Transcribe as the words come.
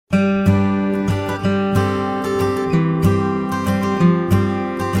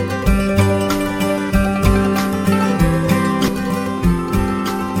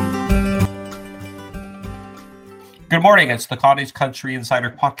Good morning. It's the Cottage Country Insider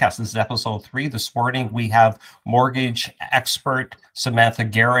Podcast. This is episode 3. This morning we have mortgage expert Samantha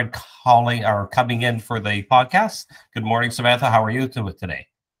Garrett coming in for the podcast. Good morning, Samantha. How are you doing today?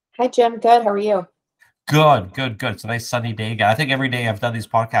 Hi, Jim. Good. How are you? Good. It's a nice sunny day. I think every day I've done these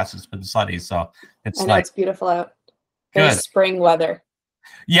podcasts, it's been sunny, so it's I know nice. it's beautiful out. Very Good. spring weather.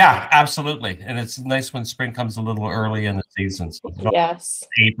 Yeah, absolutely. And it's nice when spring comes a little early in the season. So Yes.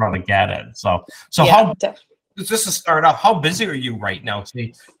 April to get it. So Yeah, how, just to start off, how busy are you right now,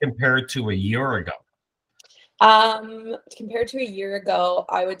 say, compared to a year ago? Compared to a year ago,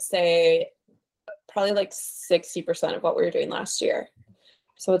 I would say probably like 60% of what we were doing last year.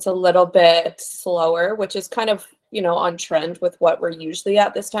 So it's a little bit slower, which is kind of, on trend with what we're usually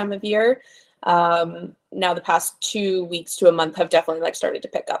at this time of year. Now the past 2 weeks to a month have definitely started to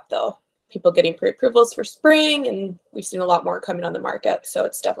pick up though. People getting pre-approvals for spring, and we've seen a lot more coming on the market. So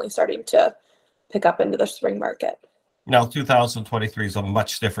it's definitely starting to pick up into the spring market. Now, 2023 is a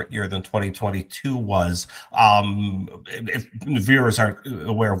much different year than 2022 was. If viewers aren't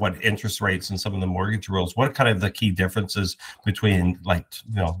aware of what interest rates and some of the mortgage rules, what are kind of the key differences between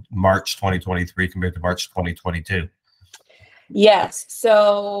March 2023 compared to March 2022? Yes.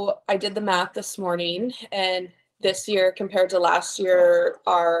 So I did the math this morning, and this year compared to last year,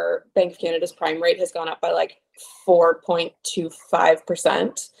 our Bank of Canada's prime rate has gone up by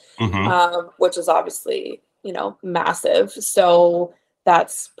 4.25%, which is obviously, massive. So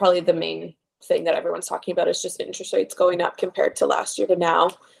that's probably the main thing that everyone's talking about, is just interest rates going up compared to last year to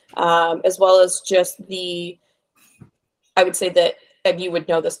now, as well as just I would say that, and you would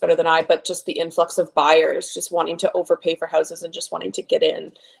know this better than I, but just the influx of buyers just wanting to overpay for houses and just wanting to get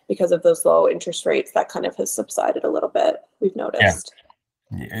in because of those low interest rates. That kind of has subsided a little bit, we've noticed.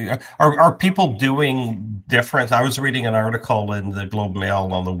 Yeah. Are people doing different? I was reading an article in the Globe Mail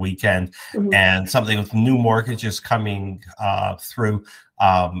on the weekend, and something with new mortgages coming through.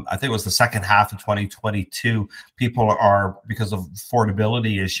 I think it was the second half of 2022. People are, because of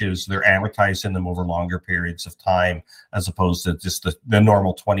affordability issues, they're amortizing them over longer periods of time as opposed to just the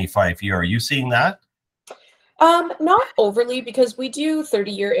normal 25-year. Are you seeing that? Not overly, because we do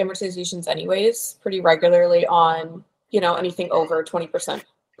 30-year amortizations anyways, pretty regularly on anything over 20%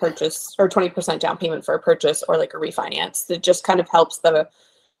 purchase or 20% down payment for a purchase or a refinance. That just kind of helps the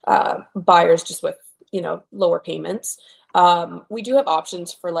buyers just with, lower payments. We do have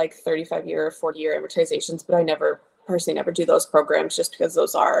options for 35-year or 40-year amortizations, but I personally never do those programs, just because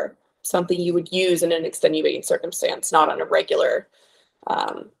those are something you would use in an extenuating circumstance, not on a regular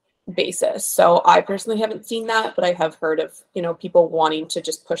basis. So I personally haven't seen that, but I have heard of, people wanting to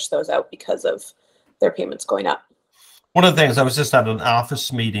just push those out because of their payments going up. One of the things, I was just at an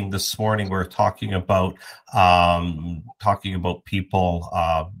office meeting this morning, we were talking about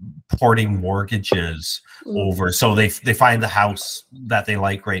people porting mortgages over. So they find the house that they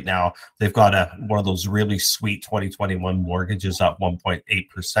like right now. They've got one of those really sweet 2021 mortgages up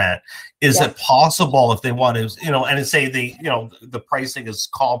 1.8%. Is it possible, if they want to, and say the pricing is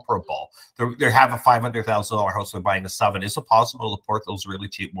comparable, they have a $500,000 house, they're buying a 7. Is it possible to port those really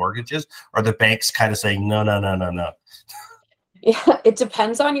cheap mortgages? Or the banks kind of saying no? Yeah, it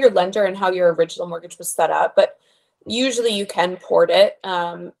depends on your lender and how your original mortgage was set up, but usually you can port it.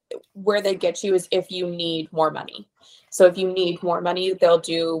 Where they get you is if you need more money. So if you need more money, they'll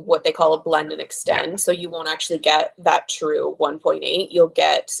do what they call a blend and extend. So you won't actually get that true 1.8. You'll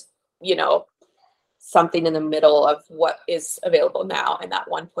get, something in the middle of what is available now and that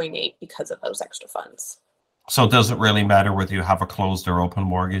 1.8 because of those extra funds. So it doesn't really matter whether you have a closed or open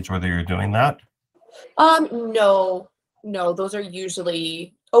mortgage, whether you're doing that? No, those are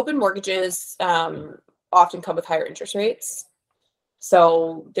usually open mortgages, often come with higher interest rates.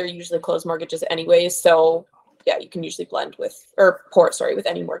 So they're usually closed mortgages anyways. So yeah, you can usually blend with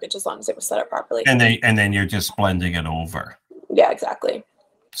any mortgage as long as it was set up properly. And then you're just blending it over. Yeah, exactly.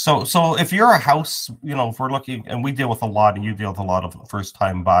 So if you're a house, if we're looking, and we deal with a lot, and you deal with a lot of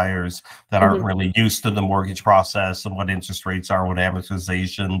first-time buyers that aren't really used to the mortgage process and what interest rates are, what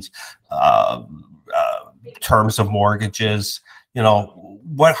amortizations, terms of mortgages,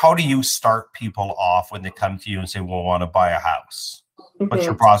 how do you start people off when they come to you and say, well, I want to buy a house? What's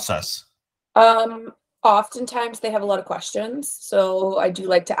your process? Oftentimes they have a lot of questions. So I do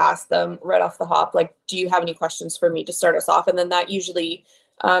like to ask them right off the hop, do you have any questions for me to start us off? And then that usually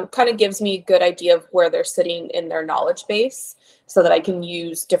kind of gives me a good idea of where they're sitting in their knowledge base so that I can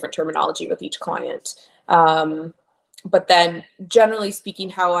use different terminology with each client. But then generally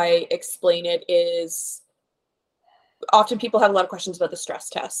speaking, how I explain it is, often people have a lot of questions about the stress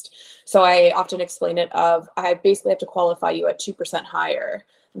test. So I often explain it I basically have to qualify you at 2% higher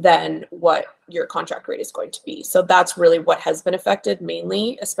than what your contract rate is going to be. So that's really what has been affected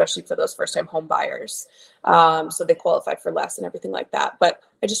mainly, especially for those first time home buyers. So they qualify for less and everything like that. But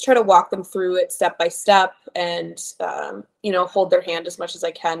I just try to walk them through it step by step and, hold their hand as much as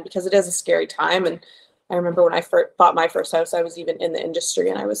I can, because it is a scary time. And I remember when I first bought my first house, I was even in the industry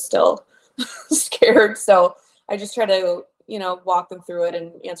and I was still scared. So I just try to, walk them through it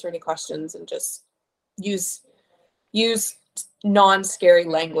and answer any questions and just use non-scary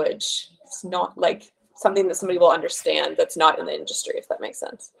language. It's not like something that somebody will understand that's not in the industry, if that makes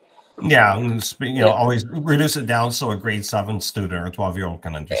sense. Yeah, and always reduce it down so a grade 7 student or 12-year-old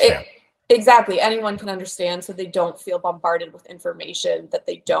can understand. Exactly. Anyone can understand, so they don't feel bombarded with information that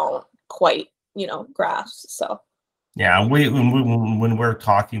they don't quite, grasp. So yeah, when we're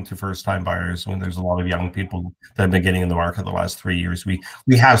talking to first-time buyers, when there's a lot of young people that have been getting in the market the last 3 years, we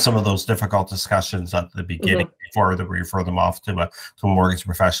have some of those difficult discussions at the beginning before we refer them off to a mortgage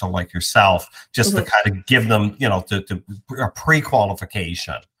professional like yourself, just to kind of give them, to a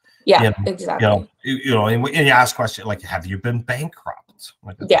pre-qualification. Yeah, exactly. And you ask questions like, "Have you been bankrupt?"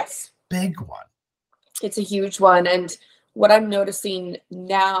 Like, yes, big one. It's a huge one, and what I'm noticing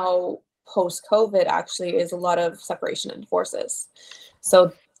now post-COVID actually is a lot of separation and divorces.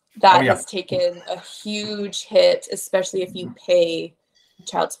 So that has taken a huge hit, especially if you pay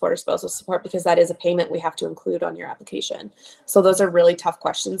child support or spousal support, because that is a payment we have to include on your application. So those are really tough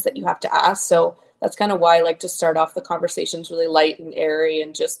questions that you have to ask. So that's kind of why I like to start off the conversations really light and airy,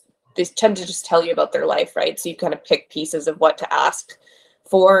 and just they tend to just tell you about their life, right? So you kind of pick pieces of what to ask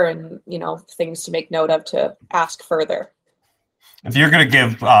for and, things to make note of to ask further. If you're going to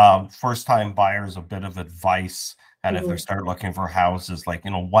give first-time buyers a bit of advice, and if they start looking for houses, like,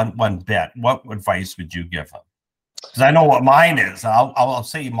 one bit, what advice would you give them? Because I know what mine is. I'll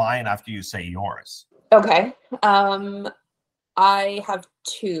say mine after you say yours. Okay. I have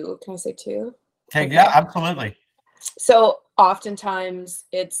two. Can I say two? Okay. Yeah, absolutely. So oftentimes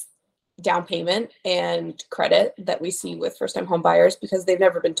it's down payment and credit that we see with first-time home buyers, because they've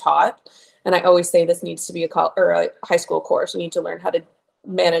never been taught. And I always say this needs to be a high school course. You need to learn how to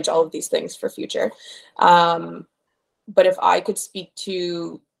manage all of these things for future. But if I could speak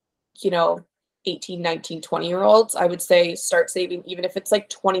to, 18, 19, 20-year-olds, I would say start saving, even if it's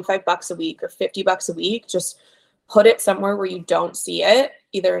like $25 a week or $50 a week. Just put it somewhere where you don't see it,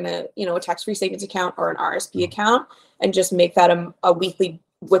 either in a tax-free savings account or an RSP account, and just make that a weekly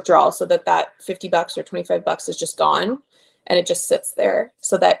withdrawal, so that $50 or $25 is just gone. And it just sits there,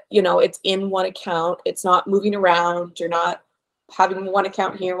 so that, it's in one account. It's not moving around. You're not having one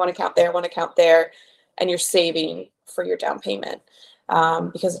account here, one account there, and you're saving for your down payment,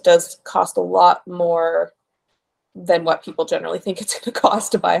 because it does cost a lot more than what people generally think it's going to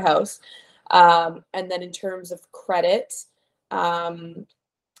cost to buy a house. And then in terms of credit, I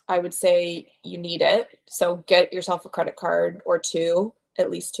would say you need it. So get yourself a credit card or two,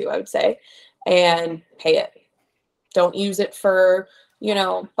 at least two, I would say, and pay it. Don't use it for,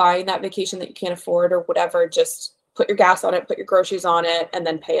 buying that vacation that you can't afford or whatever. Just put your gas on it, put your groceries on it, and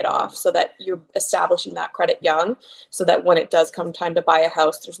then pay it off, so that you're establishing that credit young, so that when it does come time to buy a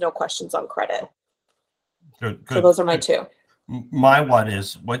house, there's no questions on credit. Good. So those are my two. My one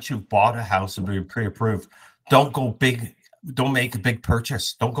is, once you've bought a house and be pre-approved, don't go big. Don't make a big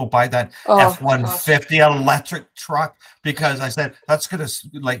purchase. Don't go buy that F-150 electric truck, because I said that's going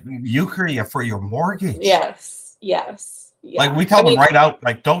to euchre you for your mortgage. Yes. Yeah. Like, we tell them right out,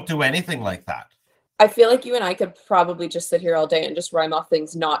 like, don't do anything like that. I feel like you and I could probably just sit here all day and just rhyme off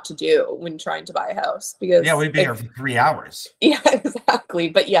things not to do when trying to buy a house, because we'd be here for 3 hours. Yeah, exactly.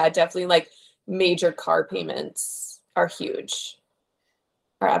 But yeah, definitely, like, major car payments are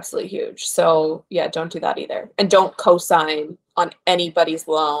absolutely huge. So yeah, don't do that either. And don't co-sign on anybody's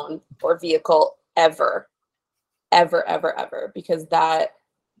loan or vehicle ever, because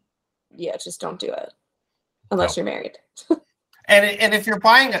just don't do it unless you're married. And if you're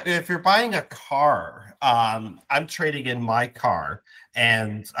buying a car, I'm trading in my car,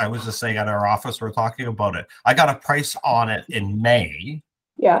 and I was just saying at our office, we're talking about it. I got a price on it in May.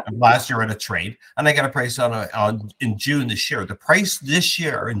 Yeah. Last year at a trade, and I got a price in June this year. The price this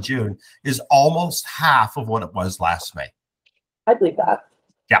year in June is almost half of what it was last May. I believe that.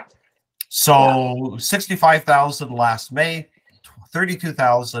 Yeah. So 65,000 last May,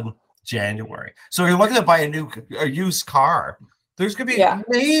 32,000 January. So you're looking to buy a used car. There's going to be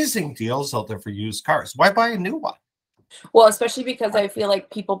amazing deals out there for used cars. Why buy a new one? Well, especially because I feel like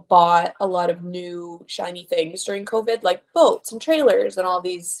people bought a lot of new shiny things during COVID, like boats and trailers and all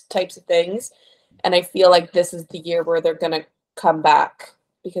these types of things. And I feel like this is the year where they're going to come back,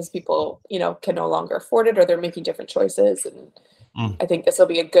 because people, can no longer afford it, or they're making different choices. And I think this will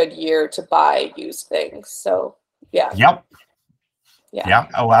be a good year to buy used things. So yeah. Yep. Yeah. Yeah.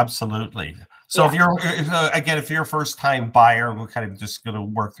 Oh, absolutely. So Yeah. if you're a first time buyer, we're kind of just going to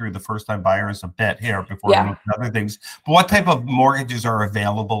work through the first time buyers a bit here before we Yeah. move to other things. But what type of mortgages are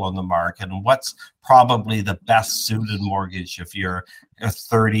available on the market, and what's probably the best suited mortgage if you're a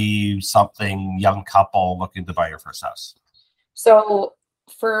 30-something young couple looking to buy your first house? So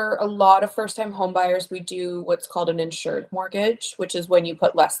for a lot of first time home buyers, we do what's called an insured mortgage, which is when you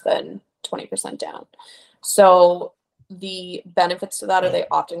put less than 20% down. So the benefits to that are they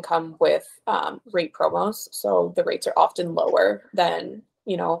often come with rate promos. So the rates are often lower than,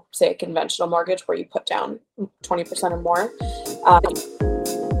 you know, say a conventional mortgage where you put down 20% or more.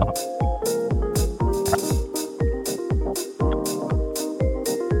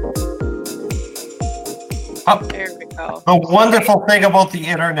 There we go. The wonderful thing about the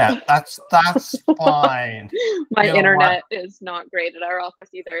internet. That's fine. My internet is not great at our office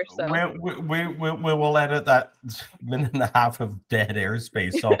either. So we will edit that minute and a half of dead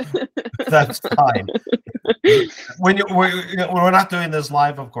airspace. So that's fine. We're not doing this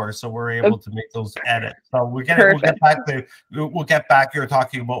live, of course, so we're able to make those edits. So we'll get back. You're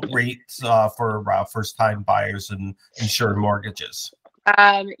talking about rates for first time buyers and insured mortgages.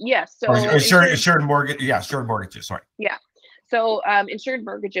 Yes. So insured mortgage. Yeah, insured mortgages. Sorry. Yeah. So insured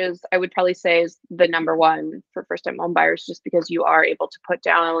mortgages, I would probably say, is the number one for first time home buyers, just because you are able to put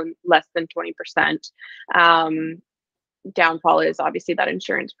down less than 20%. Downfall is obviously that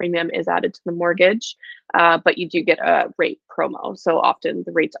insurance premium is added to the mortgage, but you do get a rate promo. So often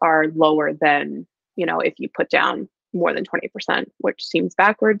the rates are lower than, you know, if you put down more than 20%, which seems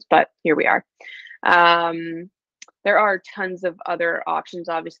backwards, but here we are. There are tons of other options.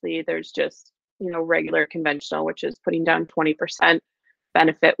 Obviously, there's just, you know, regular conventional, which is putting down 20%.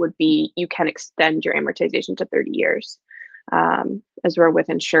 Benefit would be you can extend your amortization to 30 years. As we're with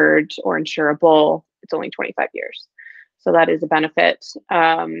insured or insurable, it's only 25 years. So that is a benefit.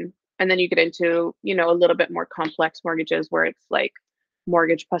 And then you get into, you know, a little bit more complex mortgages where it's like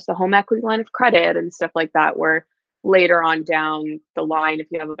mortgage plus the home equity line of credit and stuff like that, where later on down the line, if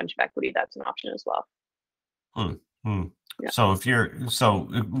you have a bunch of equity, that's an option as well. Yeah. So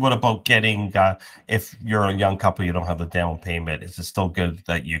what about getting, if you're a young couple, you don't have the down payment, is it still good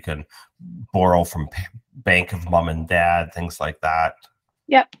that you can borrow from bank of mom and dad, things like that?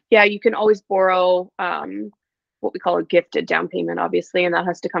 Yep. Yeah, you can always borrow what we call a gifted down payment, obviously, and that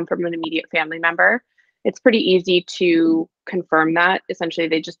has to come from an immediate family member. It's pretty easy to confirm that. Essentially,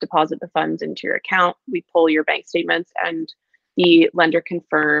 they just deposit the funds into your account. We pull your bank statements, and the lender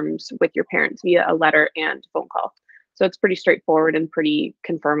confirms with your parents via a letter and phone call. So it's pretty straightforward and pretty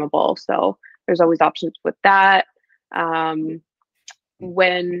confirmable. So there's always options with that.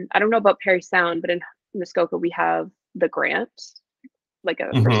 When I don't know about Perry Sound, but in Muskoka, we have the grant, like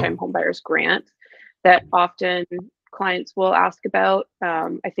a first-time homebuyers grant that often clients will ask about.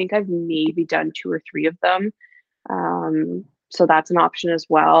 I think I've maybe done 2 or 3 of them. So that's an option as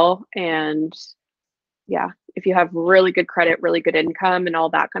well. And yeah, if you have really good credit, really good income and all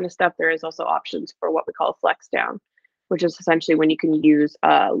that kind of stuff, there is also options for what we call a flex down, which is essentially when you can use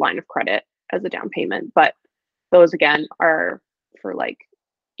a line of credit as a down payment. But those again are for like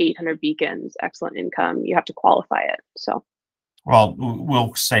 800 beacons, excellent income. You have to qualify it. So, well,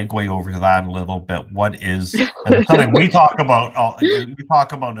 we'll segue over to that a little bit. What is something we talk about? We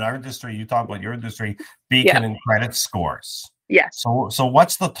talk about in our industry. You talk about your industry, beacon and credit scores. Yes. So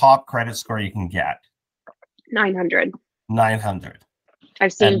what's the top credit score you can get? 900. 900.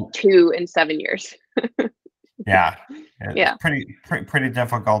 I've seen 2 in 7 years. Yeah. Yeah. Pretty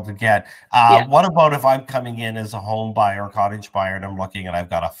difficult to get. What about if I'm coming in as a home buyer or cottage buyer and I'm looking and I've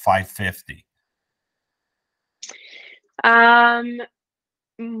got a 550?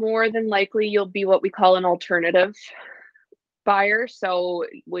 More than likely you'll be what we call an alternative buyer. So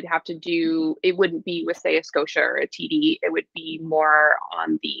it wouldn't be with, say, a Scotia or a TD. It would be more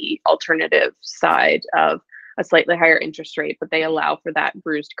on the alternative side of a slightly higher interest rate, but they allow for that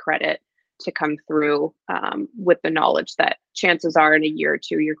bruised credit to come through with the knowledge that chances are in a year or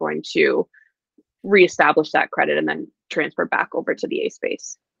 2 you're going to reestablish that credit and then transfer back over to the A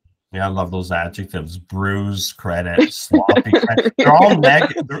space. Yeah, I love those adjectives: bruised credit, sloppy credit. They're all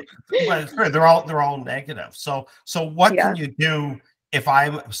negative. They're all negative. So what can you do if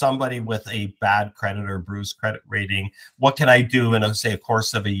I'm somebody with a bad credit or bruised credit rating? What can I do in a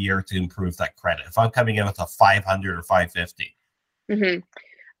course of a year to improve that credit? If I'm coming in with a 500 or 550.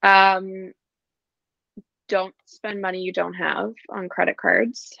 Don't spend money you don't have on credit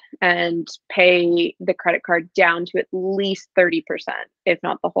cards, and pay the credit card down to at least 30%, if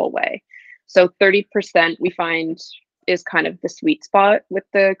not the whole way. So 30% we find is kind of the sweet spot with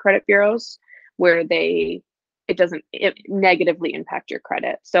the credit bureaus, where it doesn't negatively impact your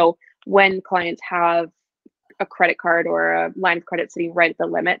credit. So when clients have a credit card or a line of credit sitting right at the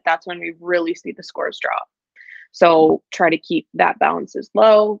limit, that's when we really see the scores drop. So try to keep that balance as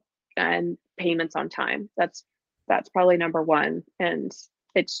low and payments on time. That's probably number one. And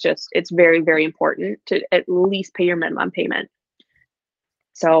it's very, very important to at least pay your minimum payment.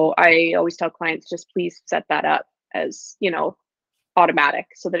 So I always tell clients, just please set that up as, automatic,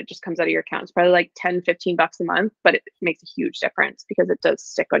 so that it just comes out of your account. It's probably like 10, 15 bucks a month, but it makes a huge difference because it does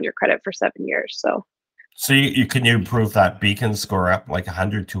stick on your credit for 7 years. So you can improve that beacon score up like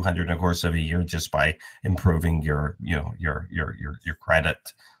 100, 200 in the course of a year just by improving your credit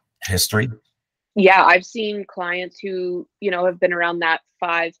history. Yeah, I've seen clients who, have been around that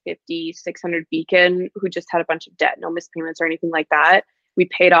 550, 600 beacon, who just had a bunch of debt, no missed payments or anything like that. We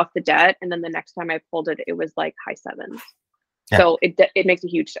paid off the debt, and then the next time I pulled it, it was like high sevens. Yeah. So it makes a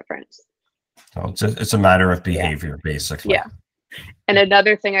huge difference. So it's a matter of behavior, basically. Yeah. And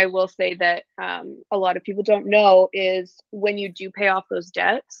another thing I will say that a lot of people don't know is when you do pay off those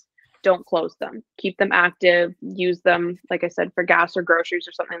debts, don't close them. Keep them active. Use them, like I said, for gas or groceries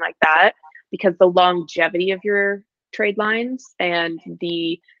or something like that, because the longevity of your trade lines and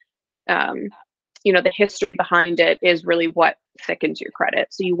the history behind it is really what thickens your credit.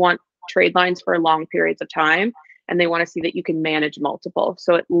 So you want trade lines for long periods of time, and they want to see that you can manage multiple.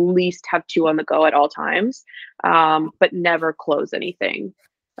 So at least have 2 on the go at all times, but never close anything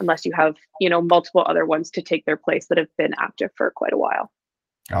unless you have, multiple other ones to take their place that have been active for quite a while.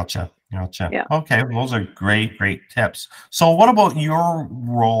 Gotcha. Yeah. Okay, those are great tips. So what about your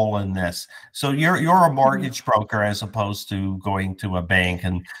role in this? So you're a mortgage broker as opposed to going to a bank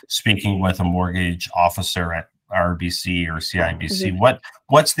and speaking with a mortgage officer at RBC or CIBC. Mm-hmm.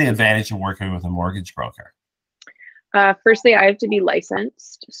 What's the advantage of working with a mortgage broker? Firstly, I have to be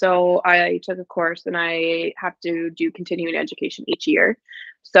licensed. So I took a course and I have to do continuing education each year.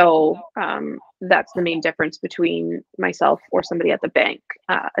 So that's the main difference between myself or somebody at the bank.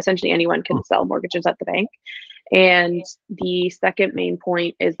 Essentially, anyone can sell mortgages at the bank. And the second main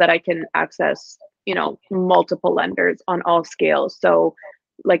point is that I can access, multiple lenders on all scales. So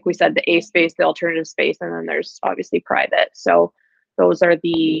like we said, the A space, the alternative space, and then there's obviously private. So those are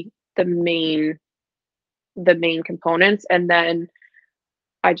the main components. And then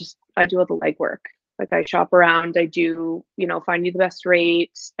I do all the legwork. Like I shop around, I do, find you the best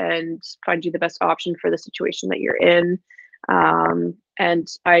rate and find you the best option for the situation that you're in. And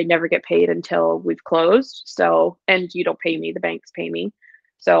I never get paid until we've closed. So, and you don't pay me, the banks pay me.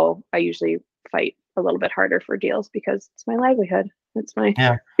 So I usually fight a little bit harder for deals because it's my livelihood. It's my,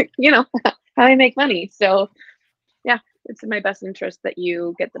 how I make money. So yeah, it's in my best interest that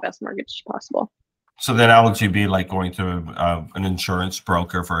you get the best mortgage possible. So then how would you be like going to an insurance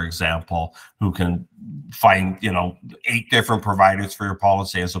broker, for example, who can find, 8 different providers for your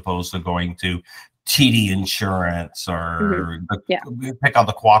policy as opposed to going to TD Insurance or pick on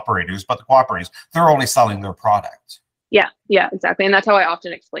the cooperators, but the cooperators, they're only selling their product. Yeah, exactly. And that's how I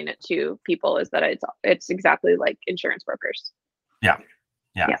often explain it to people, is that it's exactly like insurance brokers. Yeah.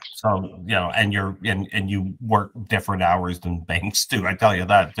 So, and you work different hours than banks do. I tell you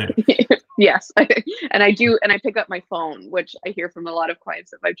that too. Yes. And I do. And I pick up my phone, which I hear from a lot of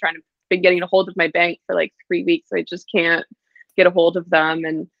clients that I've been getting a hold of my bank for like 3 weeks. I just can't get a hold of them.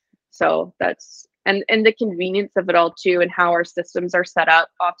 And so that's, and the convenience of it all too, and how our systems are set up.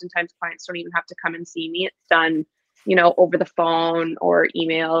 Oftentimes clients don't even have to come and see me. It's done, over the phone or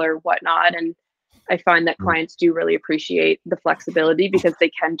email or whatnot. And I find that clients do really appreciate the flexibility because they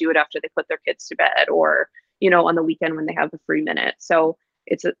can do it after they put their kids to bed or, on the weekend when they have the free minute. So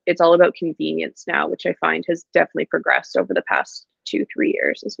it's all about convenience now, which I find has definitely progressed over the past 2-3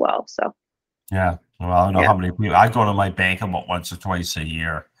 years as well. So yeah, well, I don't know how many people. I go to my bank about once or twice a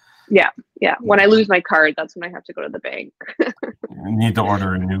year. Yeah. When I lose my card, that's when I have to go to the bank. You need to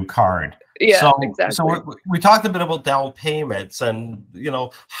order a new card. Yeah, exactly. So we talked a bit about down payments, and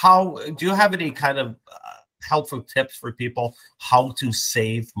how do you have any kind of helpful tips for people how to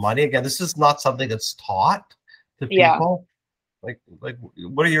save money? Again, this is not something that's taught to people. Like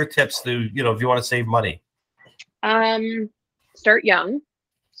what are your tips to if you want to save money? Start young,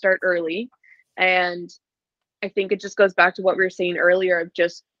 start early, and I think it just goes back to what we were saying earlier of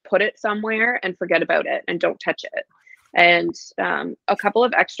just put it somewhere and forget about it and don't touch it. And a couple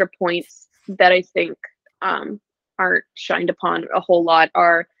of extra points that I think aren't shined upon a whole lot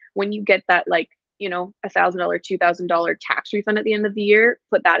are when you get that $1,000, $2,000 tax refund at the end of the year,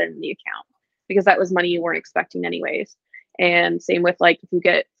 put that in the account because that was money you weren't expecting anyways. And same with if you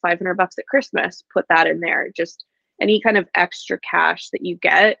get $500 at Christmas, put that in there. any kind of extra cash that you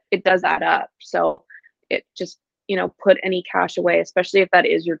get, it does add up. So it just, put any cash away, especially if that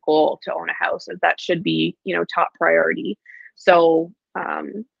is your goal to own a house, that should be, top priority. So,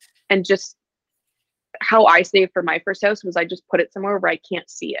 and just how I saved for my first house was I just put it somewhere where I can't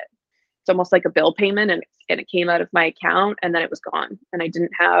see it. It's almost like a bill payment, and it came out of my account and then it was gone. And I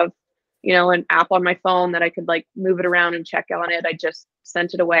didn't have, an app on my phone that I could like move it around and check on it. I just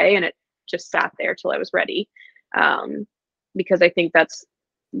sent it away and it just sat there till I was ready. Because I think that's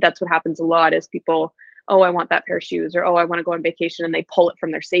what happens a lot is people, oh, I want that pair of shoes, or, oh, I want to go on vacation, and they pull it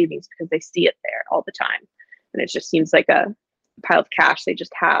from their savings because they see it there all the time. And it just seems like a pile of cash they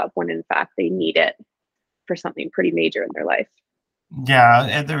just have when in fact they need it for something pretty major in their life. Yeah,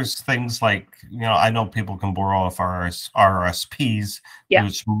 and there's things like, I know people can borrow off RSPs,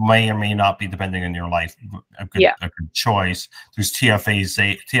 which may or may not be, depending on your life, a good choice. There's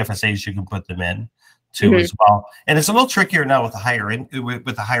TFSAs you can put them in too as well. And it's a little trickier now with the higher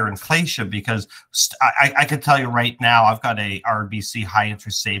inflation, because I can tell you right now, I've got a RBC high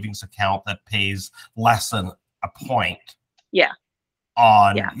interest savings account that pays less than a point. Yeah.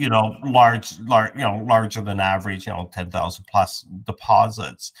 On larger than average, 10,000 plus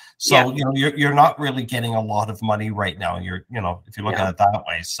deposits. So you're not really getting a lot of money right now. You're if you look at it that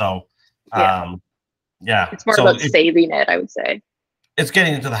way. So it's more about saving it, I would say. It's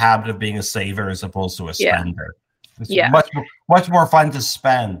getting into the habit of being a saver as opposed to a spender. It's much more fun to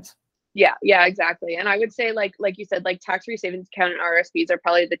spend. Yeah, exactly. And I would say like you said, like tax-free savings account and RSPs are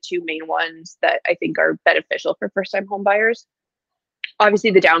probably the two main ones that I think are beneficial for first-time home buyers.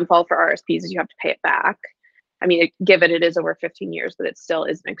 Obviously, the downfall for RSPs is you have to pay it back. I mean, given it is over 15 years, but it still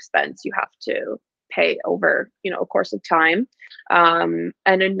is an expense you have to pay over, a course of time. And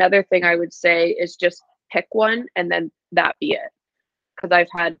another thing I would say is just pick one and then that be it. Because I've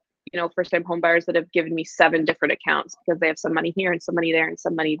had, first-time home buyers that have given me 7 different accounts because they have some money here and some money there and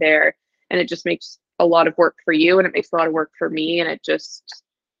some money there. And it just makes a lot of work for you and it makes a lot of work for me. And it's just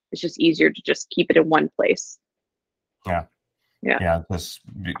easier to just keep it in one place. Because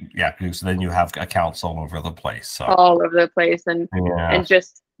then you have accounts all over the place. So. All over the place, and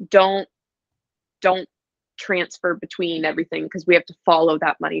just don't transfer between everything, because we have to follow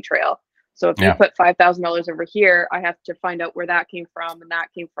that money trail. So if you put $5,000 over here, I have to find out where that came from and that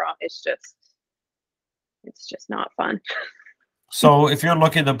came from. It's just not fun. So if you're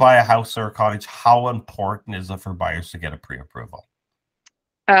looking to buy a house or a cottage, how important is it for buyers to get a pre-approval?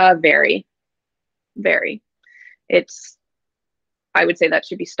 Very, very. I would say that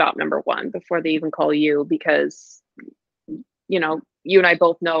should be stop number 1 before they even call you, because, you and I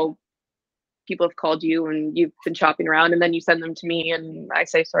both know people have called you and you've been shopping around, and then you send them to me and I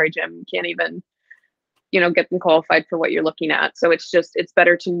say, sorry, Jim, you can't even, get them qualified for what you're looking at. So it's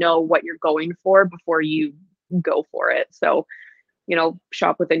better to know what you're going for before you go for it. So,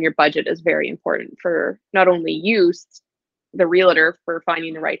 shop within your budget is very important for not only you, the realtor, for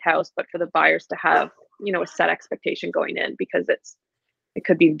finding the right house, but for the buyers to have, a set expectation going in, because it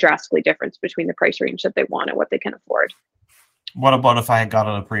could be drastically different between the price range that they want and what they can afford. What about if I had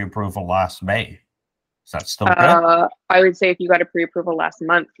gotten a pre-approval last May? Is that still good? I would say if you got a pre-approval last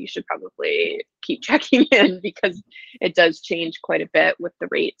month, you should probably keep checking in, because it does change quite a bit with the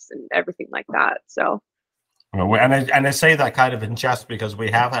rates and everything like that. So. And I say that kind of in jest, because we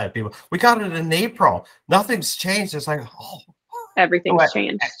have had people, we got it in April, nothing's changed. It's like, everything's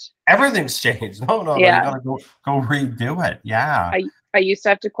changed. Everything's changed. No, you gotta go redo it. Yeah. I used to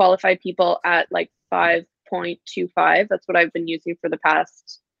have to qualify people at like 5.25. That's what I've been using for the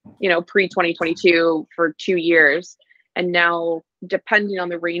past, pre-2022 for 2 years. And now, depending on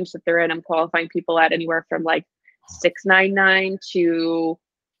the range that they're in, I'm qualifying people at anywhere from like 6.99 to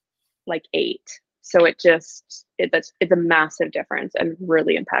like 8. So it's a massive difference and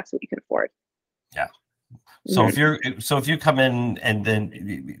really impacts what you can afford. Yeah. So if you come in and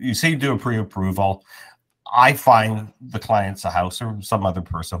then you say you do a pre-approval, I find the client's a house, or some other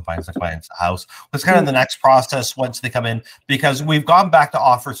person finds the client's a house. It's kind of the next process once they come in, because we've gone back to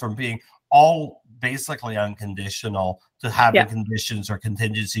offers from being all basically unconditional to having conditions or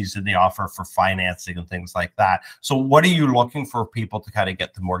contingencies in the offer for financing and things like that. So what are you looking for people to kind of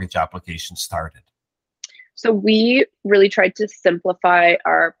get the mortgage application started? So we really tried to simplify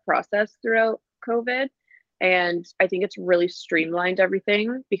our process throughout COVID. And I think it's really streamlined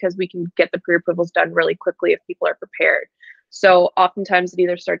everything, because we can get the pre-approvals done really quickly if people are prepared. So oftentimes it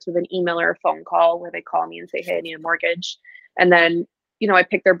either starts with an email or a phone call where they call me and say, hey, I need a mortgage. And then, I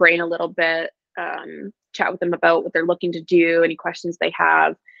pick their brain a little bit, chat with them about what they're looking to do, any questions they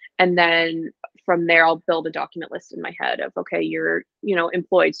have. And then from there, I'll build a document list in my head of, okay, you're,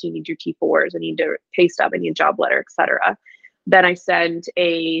 employed, so you need your T4s, I need a pay stub, I need a job letter, etc. Then I send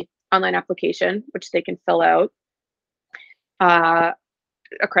a online application, which they can fill out,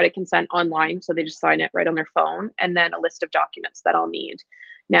 a credit consent online, so they just sign it right on their phone, and then a list of documents that I'll need.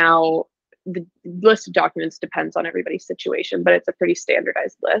 Now, the list of documents depends on everybody's situation, but it's a pretty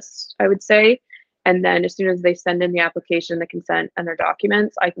standardized list, I would say. And then as soon as they send in the application, the consent, and their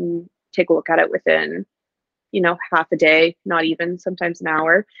documents, I can take a look at it within, half a day, not even, sometimes an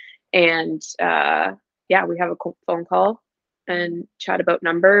hour. And we have a phone call and chat about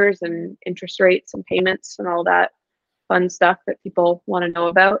numbers and interest rates and payments and all that fun stuff that people want to know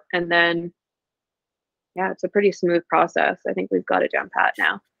about. And then, it's a pretty smooth process. I think we've got it down pat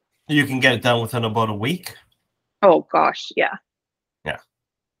now. You can get it done within about a week? Oh, gosh, yeah. Yeah.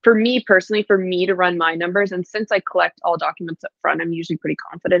 For me personally, for me to run my numbers, and since I collect all documents up front, I'm usually pretty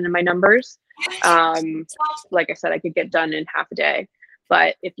confident in my numbers. Like I said, I could get done in half a day.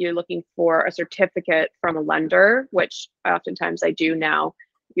 But if you're looking for a certificate from a lender, which oftentimes I do now,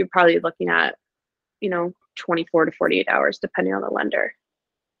 you're probably looking at, 24 to 48 hours, depending on the lender.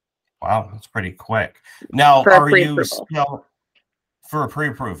 Wow, that's pretty quick. Now, for are you still for a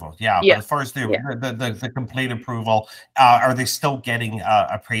pre-approval? Yeah, yeah. But as far as the complete approval, are they still getting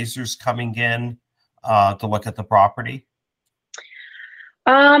appraisers coming in to look at the property?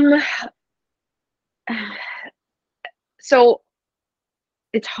 So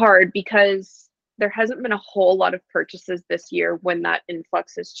it's hard because there hasn't been a whole lot of purchases this year when that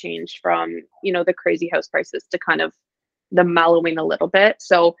influx has changed from, the crazy house prices to kind of the mellowing a little bit.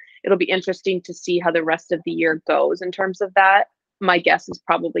 So it'll be interesting to see how the rest of the year goes in terms of that. My guess is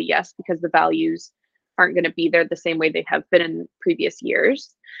probably yes, because the values aren't going to be there the same way they have been in previous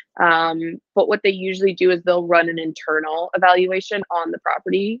years. But what they usually do is they'll run an internal evaluation on the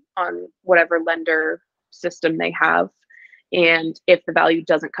property on whatever lender system they have. And if the value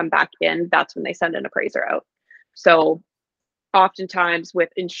doesn't come back in, that's when they send an appraiser out. So oftentimes with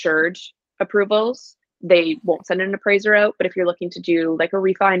insured approvals, they won't send an appraiser out. But if you're looking to do like a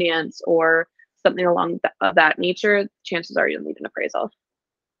refinance or something along that nature, chances are you'll need an appraisal.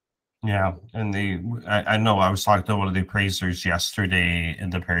 Yeah, and I know I was talking to one of the appraisers yesterday in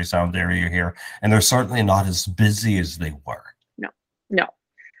the Parry Sound area here, and they're certainly not as busy as they were.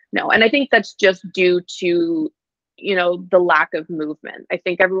 No. And I think that's just due to the lack of movement. I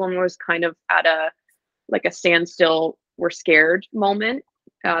think everyone was kind of at a standstill, we're scared moment,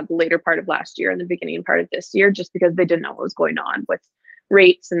 the later part of last year and the beginning part of this year, just because they didn't know what was going on with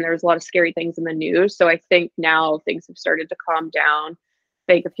rates, and there's a lot of scary things in the news. So I think now things have started to calm down.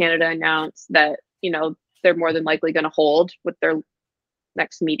 Bank of Canada announced that, they're more than likely going to hold with their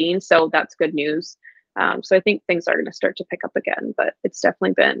next meeting. So that's good news. So I think things are going to start to pick up again, but it's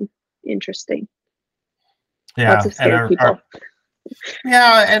definitely been interesting. Yeah, lots of scared people.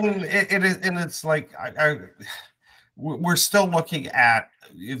 And it is, and it's like we're still looking at,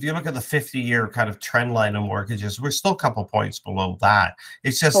 if you look at the 50-year kind of trend line of mortgages, we're still a couple points below that.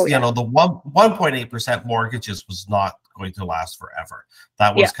 It's just the 1.8% mortgages was not going to last forever.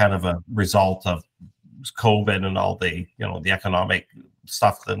 That was kind of a result of COVID and all the the economic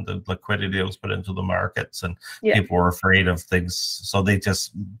stuff and the liquidity that was put into the markets, and people were afraid of things, so they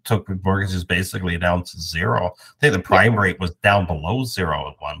just took mortgages basically down to zero. I think the prime rate was down below zero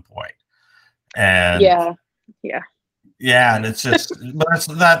at one point. And and it's just but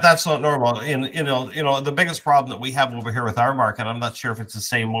that's not normal. And the biggest problem that we have over here with our market, I'm not sure if it's the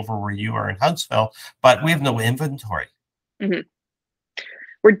same over where you are in Huntsville, but we have no inventory. Mm-hmm.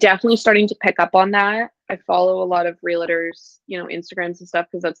 We're definitely starting to pick up on that. I follow a lot of realtors, Instagrams and stuff,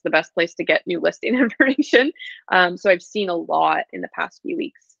 because that's the best place to get new listing information. So I've seen a lot in the past few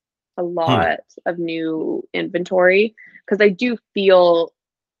weeks, a lot of new inventory, because I do feel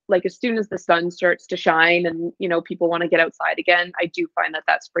like as soon as the sun starts to shine and, people want to get outside again, I do find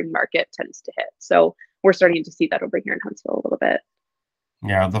that spring market tends to hit. So we're starting to see that over here in Huntsville a little bit.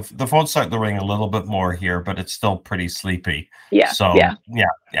 Yeah, the phone's starting to ring a little bit more here, but it's still pretty sleepy. Yeah. So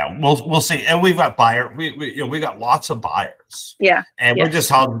we'll see. And we've got we got lots of buyers. Yeah. And we're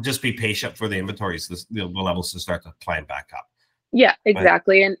just be patient for the inventories, the levels to start to climb back up. Yeah,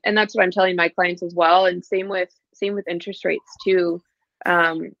 exactly. And that's what I'm telling my clients as well. And same with interest rates too.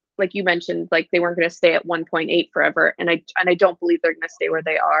 Like you mentioned, like they weren't going to stay at 1.8 forever, and I don't believe they're going to stay where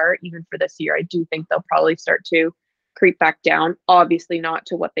they are even for this year. I do think they'll probably start to creep back down, obviously not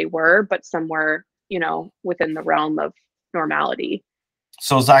to what they were, but somewhere, within the realm of normality.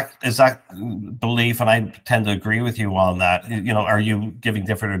 So is that belief, and I tend to agree with you on that, are you giving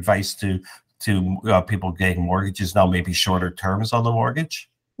different advice to people getting mortgages now, maybe shorter terms on the mortgage?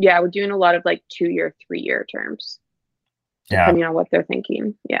 Yeah, we're doing a lot of like 2-year, 3-year terms, Yeah, depending on what they're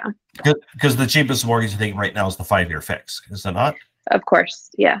thinking. Yeah, because the cheapest mortgage I think right now is the 5-year fix, is it not? of course.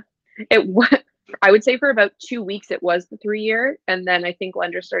 Yeah, I would say for about 2 weeks it was the 3-year, and then I think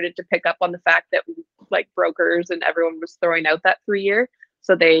lenders started to pick up on the fact that like brokers and everyone was throwing out that 3-year,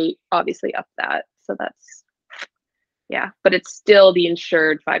 so they obviously upped that. So that's but it's still the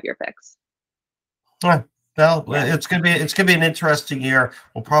insured 5-year fix. Yeah. Well, Yeah. it's gonna be an interesting year.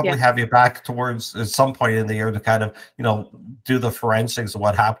 We'll probably Yeah. have you back towards at some point in the year to kind of do the forensics of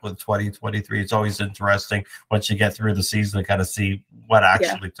what happened with 2023. It's always interesting once you get through the season to kind of see what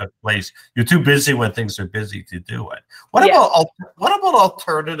actually took place. You're too busy when things are busy to do it. What about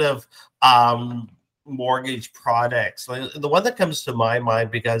alternative mortgage products? The one that comes to my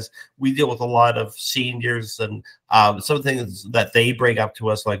mind, because we deal with a lot of seniors, and some things that they bring up to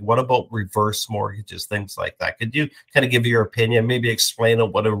us, like what about reverse mortgages, things like that. Could you kind of give your opinion, maybe explain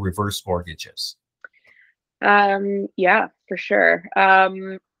what a reverse mortgage is? Yeah, for sure.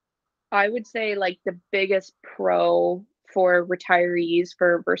 I would say like the biggest pro for retirees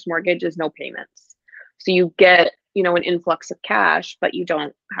for reverse mortgage is no payments. So you get, an influx of cash, but you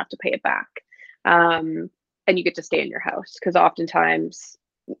don't have to pay it back. And you get to stay in your house, because oftentimes,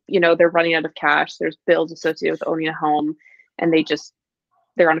 they're running out of cash. There's bills associated with owning a home, and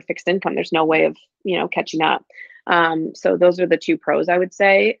they're on a fixed income. There's no way of, catching up. So those are the two pros, I would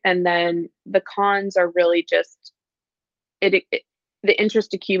say. And then the cons are really just the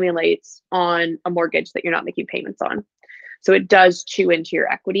interest accumulates on a mortgage that you're not making payments on. So it does chew into your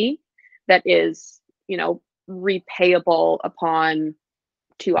equity that is, repayable upon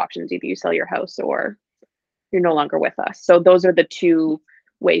two options. Either you sell your house or you're no longer with us. So those are the two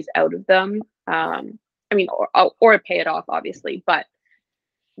ways out of them. Or pay it off, obviously, but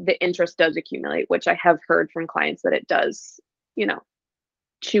the interest does accumulate, which I have heard from clients that it does,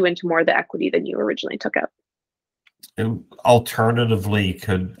 chew into more of the equity than you originally took out. Alternatively,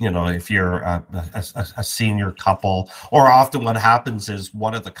 if you're a senior couple, or often what happens is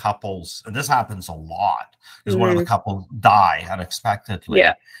one of the couples, and this happens a lot, is one of the couples die unexpectedly.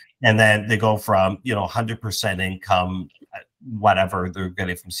 Yeah. And then they go from 100% income, whatever they're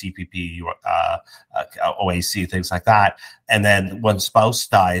getting from CPP, OAC, things like that, and then one spouse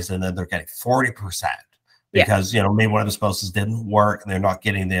dies, and then they're getting 40%. Because maybe one of the spouses didn't work and they're not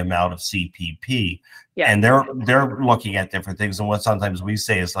getting the amount of CPP, and they're looking at different things. And what sometimes we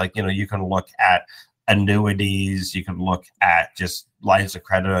say is like, you can look at annuities, you can look at just lines of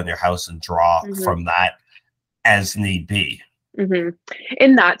credit on your house and draw from that as need be.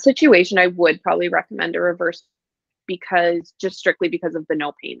 In that situation, I would probably recommend a reverse, because strictly because of the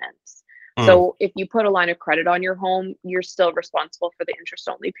no payments. So if you put a line of credit on your home, you're still responsible for the interest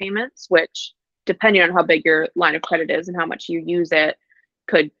only payments, which, depending on how big your line of credit is and how much you use it,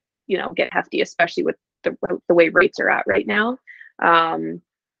 could, get hefty, especially with the way rates are at right now.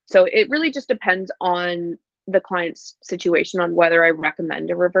 So it really just depends on the client's situation on whether I recommend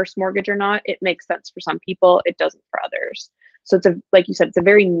a reverse mortgage or not. It makes sense for some people, it doesn't for others. So like you said, it's a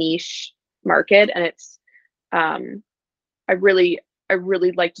very niche market, and it's, I really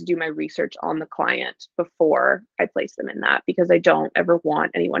like to do my research on the client before I place them in that, because I don't ever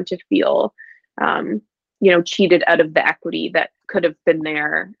want anyone to feel cheated out of the equity that could have been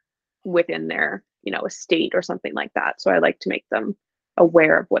there within their, estate or something like that. So I like to make them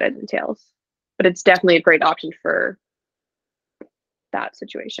aware of what it entails. But it's definitely a great option for that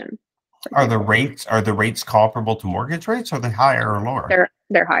situation. Are the rates comparable to mortgage rates? Are they higher or lower?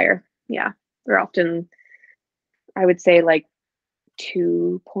 They're higher. Yeah. They're often, I would say, like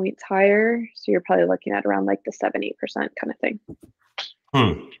 2 points higher. So you're probably looking at around like the 7-8% kind of thing.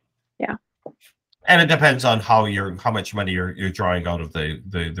 Yeah. And it depends on how much money you're drawing out of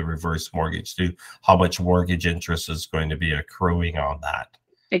the reverse mortgage to how much mortgage interest is going to be accruing on that.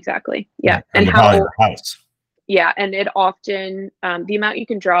 Exactly. Yeah. And the value of the house. Yeah. And it often, the amount you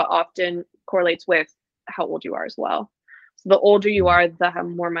can draw often correlates with how old you are as well. So the older you are, the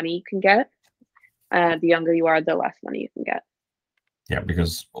more money you can get. The younger you are, the less money you can get. Yeah,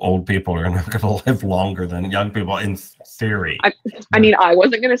 because old people are not going to live longer than young people in theory. I mean, I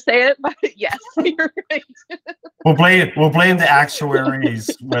wasn't going to say it, but yes, you're right. We'll blame the actuaries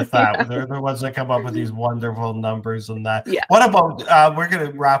with that. Yeah. They're the ones that come up with these wonderful numbers and that. Yeah. What about, we're going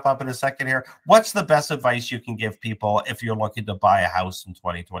to wrap up in a second here. What's the best advice you can give people if you're looking to buy a house in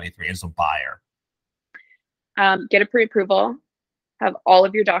 2023 as a buyer? Get a pre-approval, have all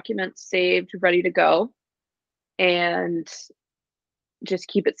of your documents saved, ready to go, and just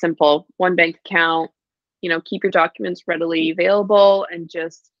keep it simple. One bank account, keep your documents readily available, and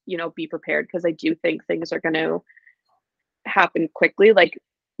just, be prepared, because I do think things are going to happen quickly. Like,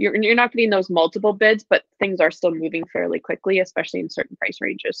 you're not getting those multiple bids, but things are still moving fairly quickly, especially in certain price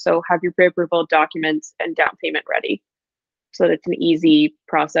ranges. So have your pre-approval documents and down payment ready, so that it's an easy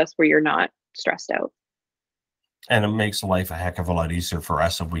process where you're not stressed out. And it makes life a heck of a lot easier for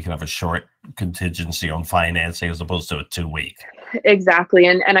us if we can have a short contingency on financing as opposed to a 2-week. Exactly.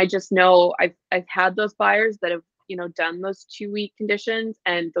 And I just know I've had those buyers that have, done those 2-week conditions,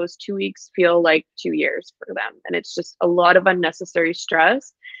 and those 2 weeks feel like 2 years for them. And it's just a lot of unnecessary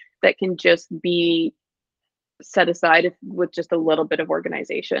stress that can just be set aside with just a little bit of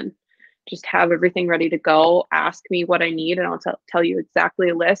organization. Just have everything ready to go. Ask me what I need, and I'll tell you exactly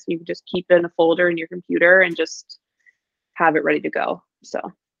a list. You can just keep it in a folder in your computer and just have it ready to go. So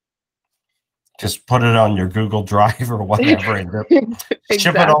just put it on your Google Drive or whatever and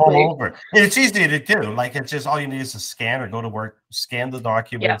ship it all over. And it's easy to do. Like, it's just all you need is a scan or go to work, scan the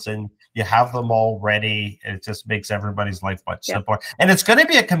documents, and you have them all ready. And it just makes everybody's life much simpler. And it's going to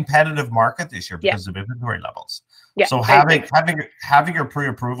be a competitive market this year because of inventory levels. Yeah, so having your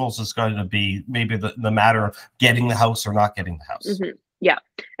pre-approvals is going to be maybe the matter of getting the house or not getting the house. Mm-hmm. Yeah.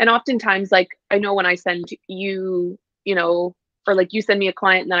 And oftentimes, like, I know when I send you, or like you send me a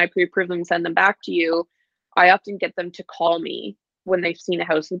client and then I pre-approve them and send them back to you, I often get them to call me when they've seen a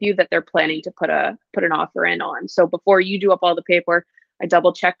house with you that they're planning to put an offer in on. So before you do up all the paperwork, I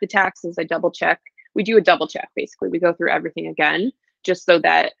double check the taxes. We do a double check. Basically, we go through everything again, just so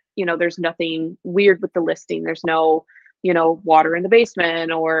that, there's nothing weird with the listing. There's no, water in the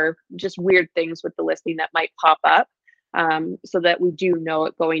basement or just weird things with the listing that might pop up. So that we do know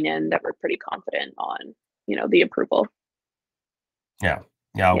it going in, that we're pretty confident on, the approval. Yeah.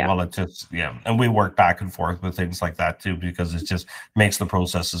 Well, it just, and we work back and forth with things like that too, because it just makes the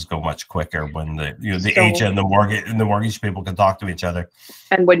processes go much quicker when the agent and the mortgage people can talk to each other.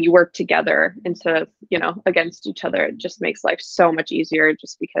 And when you work together instead of, against each other, it just makes life so much easier,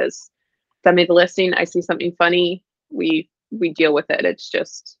 just because send me the listing, I see something funny, we deal with it. It's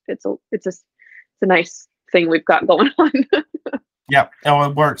just, it's a nice thing we've got going on. Yeah,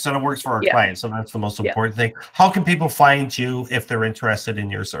 it works, and it works for our clients, so that's the most important thing. How can people find you if they're interested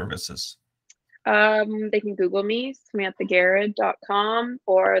in your services? They can Google me, SamanthaGarrett.com,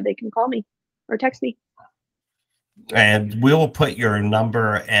 or they can call me or text me. And we'll put your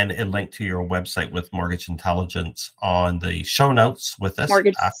number and a link to your website with Mortgage Intelligence on the show notes with this.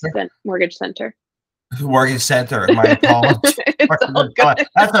 Mortgage Center. Mortgage Center. My apologies.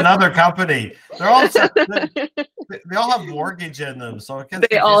 That's another company. They all have mortgage in them, so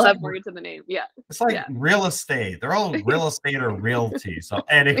they all have mortgage in the name. Yeah, it's like real estate. They're all real estate or realty. So,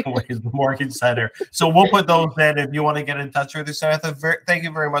 anyways, the Mortgage Center. So we'll put those in if you want to get in touch with us. Samantha, thank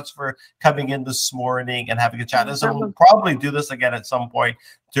you very much for coming in this morning and having a chat. So we'll probably do this again at some point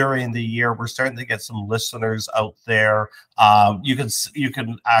during the year. We're starting to get some listeners out there. You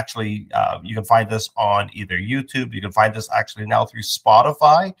can actually find us on either YouTube. You can find us actually now through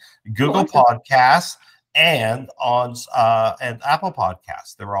Spotify, Google Podcasts, and on and Apple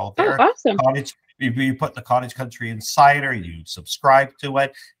Podcasts. They're all there. Awesome. You put the Cottage Country Insider, you subscribe to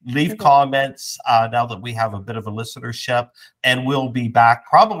it, leave comments now that we have a bit of a listenership, and we'll be back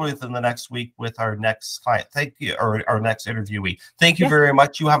probably within the next week with our next client. Thank you, or our next interviewee. Thank you very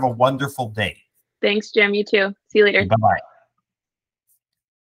much. You have a wonderful day. Thanks, Jim. You too. See you later. Bye-bye.